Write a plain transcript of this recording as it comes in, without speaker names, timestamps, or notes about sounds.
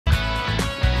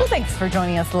Well, thanks for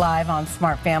joining us live on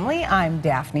Smart Family. I'm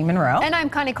Daphne Monroe. And I'm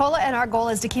Connie Cola, and our goal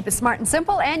is to keep it smart and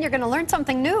simple, and you're going to learn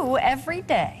something new every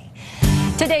day.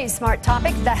 Today's smart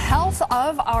topic, the health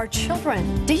of our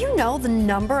children. Do you know the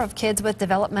number of kids with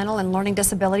developmental and learning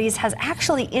disabilities has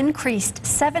actually increased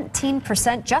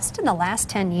 17% just in the last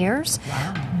 10 years?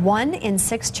 Wow. 1 in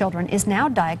 6 children is now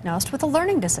diagnosed with a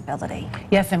learning disability.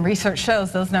 Yes, and research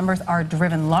shows those numbers are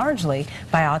driven largely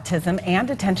by autism and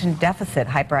attention deficit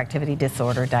hyperactivity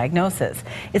disorder diagnosis.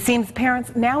 It seems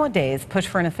parents nowadays push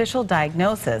for an official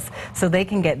diagnosis so they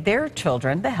can get their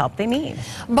children the help they need.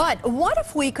 But what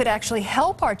if we could actually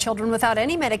help our children without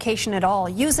any medication at all,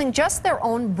 using just their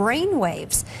own brain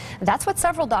waves? That's what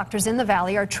several doctors in the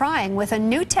Valley are trying with a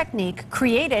new technique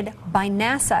created by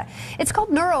NASA. It's called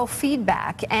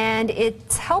Neurofeedback, and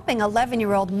it's helping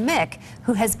 11-year-old Mick,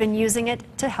 who has been using it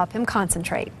to help him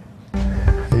concentrate.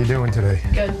 How you doing today?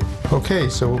 Good. Okay,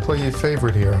 so we'll play your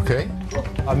favorite here, okay?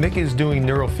 Mick is doing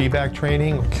neurofeedback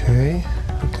training. Okay,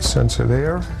 put the sensor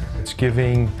there. It's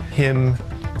giving him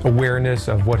awareness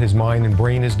of what his mind and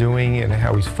brain is doing and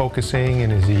how he's focusing,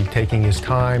 and is he taking his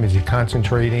time, is he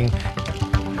concentrating.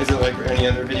 Is it like any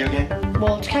other video game?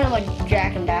 Well, it's kind of like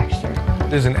Jack and Daxter.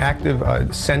 There's an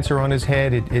active sensor on his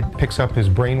head. It picks up his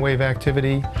brainwave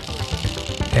activity,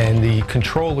 and the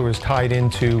controller is tied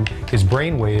into his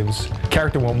brainwaves. The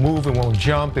character won't move, it won't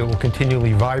jump, it will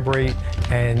continually vibrate,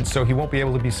 and so he won't be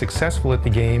able to be successful at the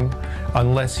game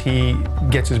unless he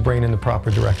gets his brain in the proper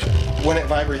direction. When it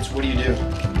vibrates, what do you do?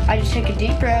 I just take a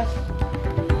deep breath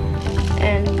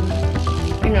and,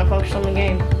 focus on the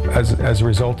game. As a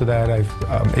result of that,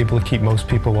 I'm able to keep most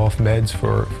people off meds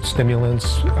for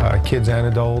stimulants, kids and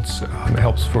adults. It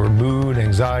helps for mood,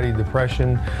 anxiety,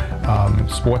 depression,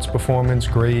 sports performance,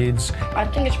 grades. I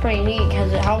think it's pretty neat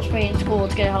because it helps me in school.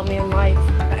 It's going to help me in life.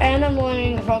 And I'm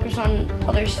learning to focus on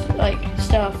other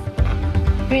stuff.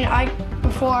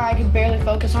 Before I could barely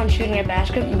focus on shooting a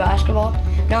basketball.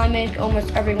 Now I make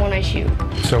almost every one I shoot.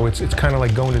 So it's kind of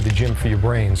like going to the gym for your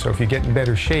brain. So if you get in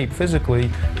better shape physically,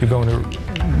 you're going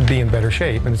to be in better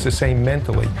shape, and it's the same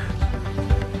mentally.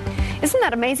 Isn't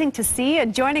that amazing to see?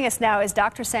 And joining us now is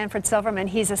Dr. Sanford Silverman.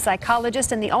 He's a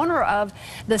psychologist and the owner of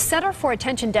the Center for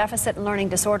Attention Deficit and Learning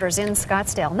Disorders in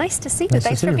Scottsdale. Nice to see you.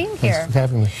 Thanks for being here. Thanks for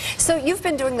having me. So you've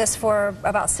been doing this for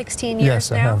about 16 years now?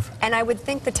 Yes, I have. And I would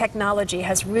think the technology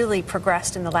has really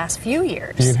progressed in the last few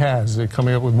years. It has. They're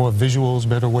coming up with more visuals,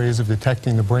 better ways of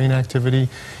detecting the brain activity,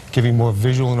 giving more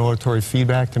visual and auditory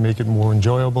feedback to make it more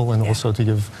enjoyable, and also to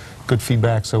give good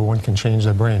feedback so one can change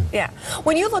their brain. Yeah.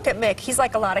 When you look at Mick, he's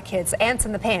like a lot of kids, ants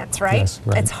in the pants, right? Yes,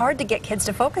 right. It's hard to get kids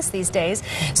to focus these days.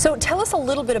 So tell us a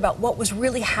little bit about what was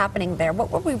really happening there.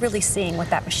 What were we really seeing with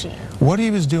that machine? What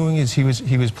he was doing is he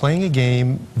was playing a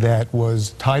game that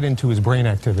was tied into his brain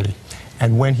activity.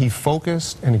 And when he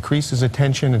focused and increased his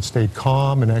attention and stayed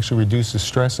calm and actually reduced his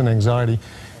stress and anxiety,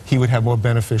 he would have more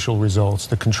beneficial results.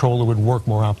 The controller would work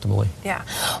more optimally. Yeah.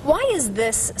 Why is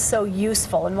this so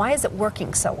useful, and why is it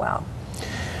working so well?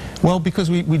 Well, because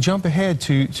we jump ahead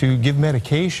to give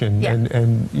medication,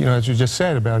 and as you just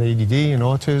said about ADD and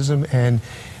autism, and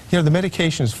the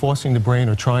medication is forcing the brain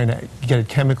or trying to get it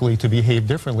chemically to behave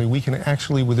differently. We can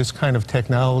actually, with this kind of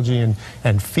technology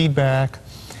and feedback,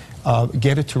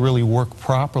 get it to really work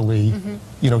properly,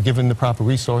 given the proper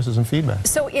resources and feedback.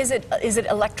 So is it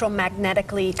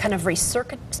electromagnetically kind of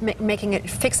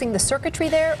fixing the circuitry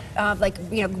there, kind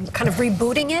of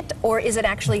rebooting it, or is it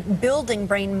actually building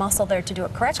brain muscle there to do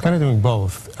it correctly? It's kind of doing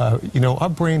both. Our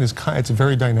brain is it's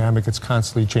very dynamic. It's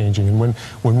constantly changing, and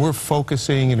when we're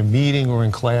focusing in a meeting or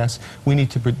in class, we need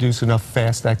to produce enough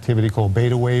fast activity called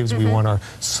beta waves. We want our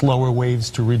slower waves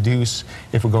to reduce.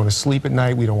 If we're going to sleep at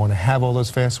night, we don't want to have all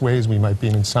those fast waves. We might be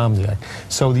an insomniac.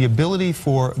 So the ability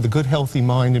for the good, healthy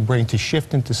mind and brain to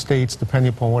shift into states depending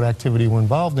upon what activity we're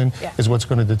involved in is what's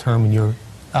going to determine your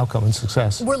outcome and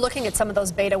success. We're looking at some of those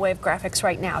beta wave graphics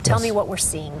right now. Tell me what we're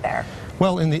seeing there.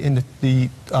 Well, in the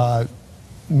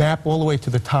map all the way to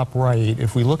the top right,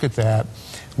 if we look at that,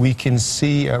 we can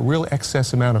see a real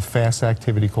excess amount of fast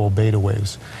activity called beta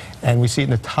waves. And we see it in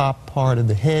the top part of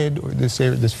the head, or this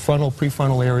area, this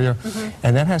prefrontal area,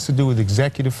 and that has to do with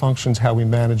executive functions, how we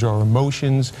manage our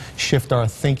emotions, shift our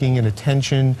thinking and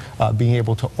attention, being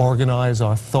able to organize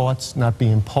our thoughts, not be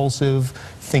impulsive,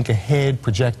 think ahead,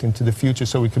 project into the future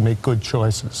so we can make good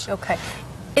choices. Okay.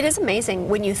 It is amazing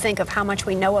when you think of how much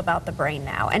we know about the brain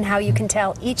now and how you can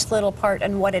tell each little part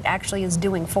and what it actually is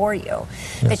doing for you,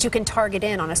 that you can target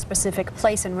in on a specific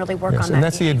place and really work on that. And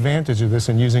that's the advantage of this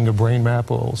in using a brain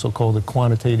map, or also called a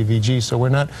quantitative EEG. So we're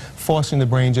not forcing the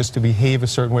brain just to behave a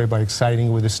certain way by exciting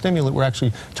it with a stimulant. We're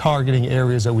actually targeting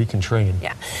areas that we can train.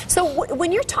 Yeah. So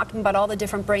when you're talking about all the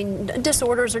different brain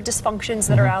disorders or dysfunctions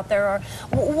that are out there,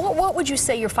 what would you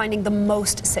say you're finding the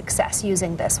most success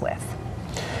using this with?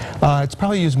 It's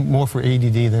probably used more for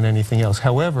ADD than anything else.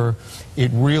 However,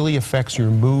 it really affects your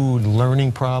mood,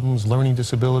 learning problems, learning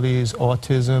disabilities,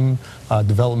 autism,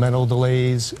 developmental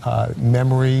delays,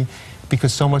 memory,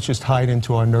 because so much is tied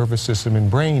into our nervous system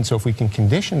and brain. So if we can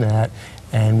condition that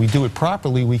and we do it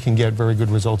properly, we can get very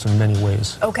good results in many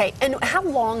ways. Okay, and how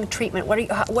long treatment?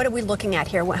 What are we looking at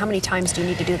here? How many times do you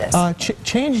need to do this?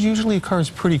 Change usually occurs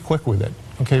pretty quick with it.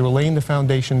 Okay, we're laying the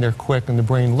foundation there quick and the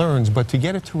brain learns, but to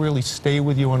get it to really stay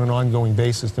with you on an ongoing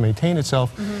basis, to maintain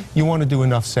itself, you want to do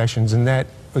enough sessions, and that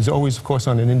is always, of course,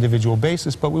 on an individual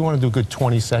basis, but we want to do a good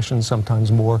 20 sessions,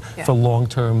 sometimes more, for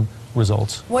long-term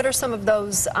results. What are some of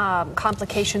those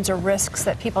complications or risks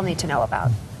that people need to know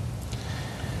about?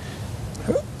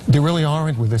 There really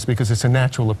aren't with this because it's a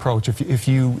natural approach. If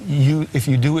you do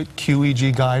it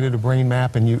QEEG guided, a brain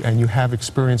map, and you have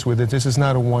experience with it, this is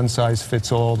not a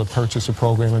one-size-fits-all to purchase a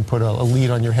program and put a lead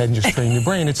on your head and just train your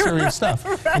brain. It's serious stuff.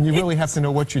 And you really have to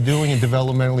know what you're doing and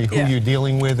developmentally who you're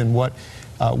dealing with and what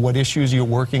issues you're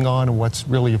working on and what's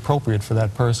really appropriate for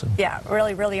that person. Yeah,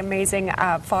 really, really amazing,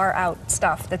 far out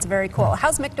stuff. That's very cool.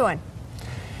 How's Mick doing?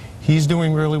 He's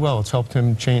doing really well. It's helped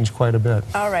him change quite a bit.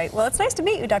 All right. Well, it's nice to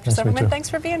meet you, Dr. Silverman. Thanks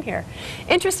for being here.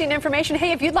 Interesting information.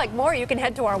 Hey, if you'd like more, you can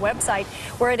head to our website.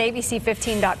 We're at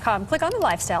abc15.com. Click on the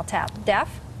Lifestyle tab.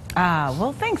 Daph?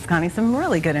 Well, thanks, Connie. Some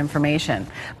really good information.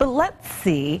 But let's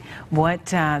see what,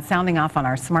 sounding off on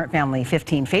our Smart Family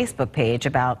 15 Facebook page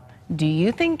about, do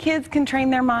you think kids can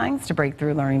train their minds to break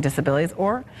through learning disabilities,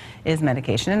 or is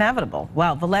medication inevitable?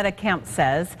 Well, Valletta Kemp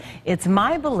says, it's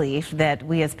my belief that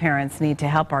we as parents need to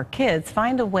help our kids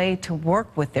find a way to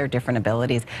work with their different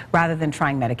abilities rather than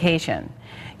trying medication.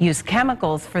 Use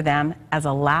chemicals for them as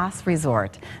a last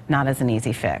resort, not as an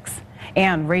easy fix.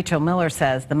 And Rachel Miller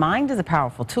says, the mind is a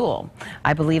powerful tool.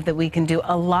 I believe that we can do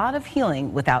a lot of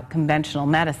healing without conventional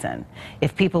medicine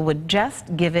if people would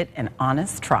just give it an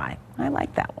honest try. I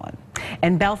like that one.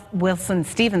 And Beth Wilson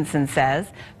Stevenson says,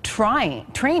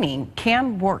 training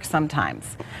can work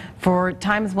sometimes. For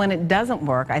times when it doesn't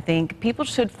work, I think people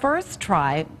should first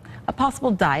try a possible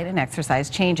diet and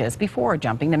exercise changes before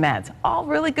jumping to meds. All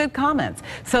really good comments.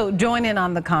 So join in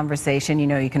on the conversation. You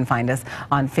know you can find us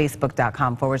on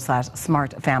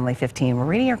facebook.com/smartfamily15. We're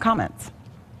reading your comments.